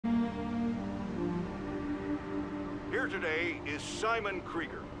Here today is Simon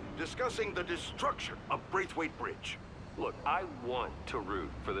Krieger, discussing the destruction of Braithwaite Bridge. Look, I want to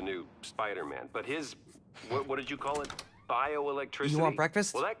root for the new Spider-Man, but his, what did you call it? Bioelectricity? You want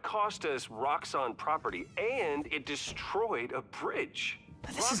breakfast? Well, that cost us Roxxon property, and it destroyed a bridge.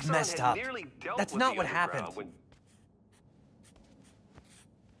 But this is Roxxon messed had up. nearly dealt That's with not the what underground happened. when-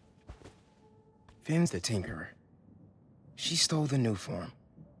 Finn's the Tinkerer. She stole the new form.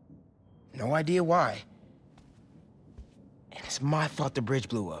 No idea why. And it's my fault the bridge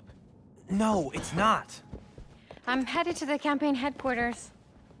blew up. No, it's not. I'm headed to the campaign headquarters.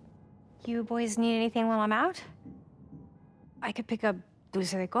 You boys need anything while I'm out? I could pick up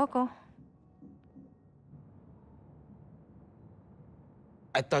dulce de coco.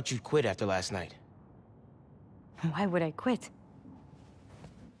 I thought you'd quit after last night. Why would I quit?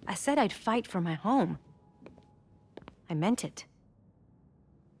 I said I'd fight for my home. I meant it.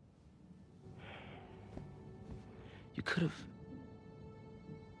 You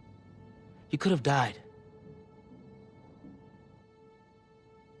could have died.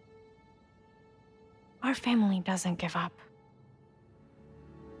 Our family doesn't give up.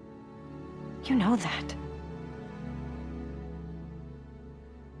 You know that.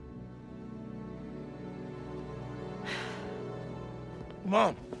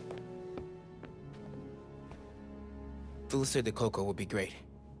 Mom! Dulce de coco would be great.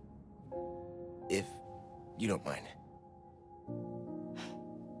 If you don't mind.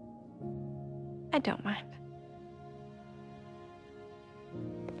 I don't mind.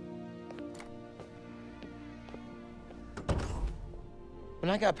 When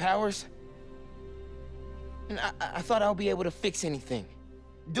I got powers, and I thought I'll be able to fix anything.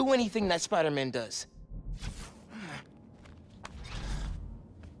 Do anything that Spider-Man does.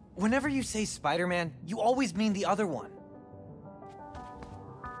 Whenever you say Spider-Man, you always mean the other one.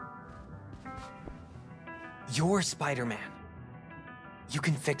 You're Spider-Man. You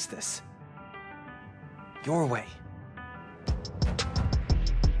can fix this. Your way.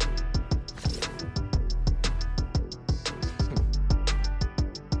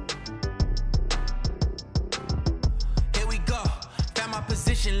 Here we go. Found my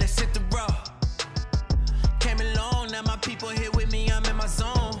position, let's hit the road. Came along, now my people here with me, I'm in my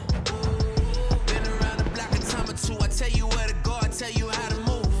zone. Been around the block a time or two. I tell you where to go, I tell you how to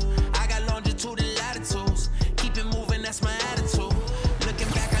move. I got longitude and latitudes. Keep it moving, that's my attitude. Looking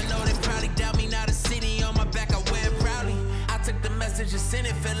back, I know they probably doubt me. Now the city on my back, I wear it proudly. I took the message and sent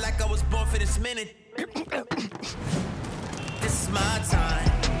it, felt like I was born for this minute. This is my time.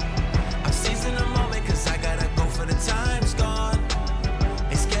 I'm seizing the moment, cause I gotta go for the time's gone.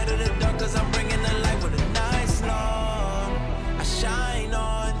 Ain't scared of the dark, cause I'm bringing the light with a nice long. I shine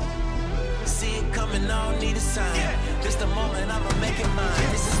on. See it coming, I don't need a sign. Just a moment, I'ma make it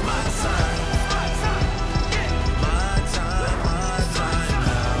mine. This is my time. My time, my time. My time,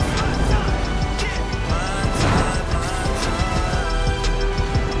 my time. My time,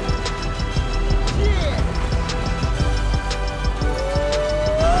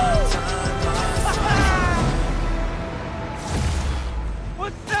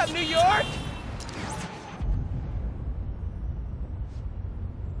 What's up, New York?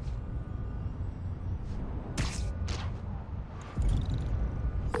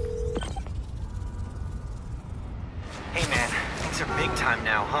 Hey man, things are big time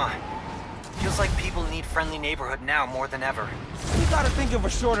now, huh? Feels like people need friendly neighborhood now more than ever. You gotta think of a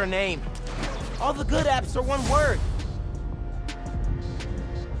shorter name. All the good apps are one word.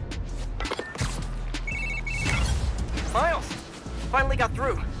 Miles! Finally got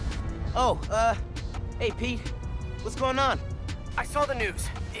through. Oh, hey Pete, what's going on? I saw the news.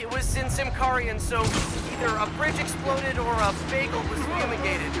 It was in Symkarian, so either a bridge exploded or a bagel was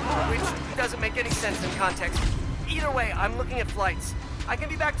fumigated, which doesn't make any sense in context. Either way, I'm looking at flights. I can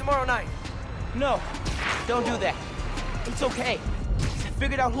be back tomorrow night. No, don't do that. It's okay. I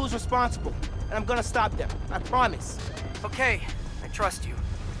figured out who's responsible, and I'm gonna stop them. I promise. Okay, I trust you.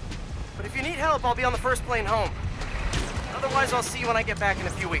 But if you need help, I'll be on the first plane home. Otherwise, I'll see you when I get back in a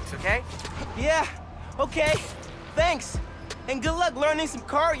few weeks, okay? Yeah, okay. Thanks. And good luck learning some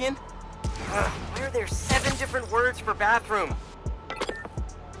Karian. Why are there 7 different words for bathroom?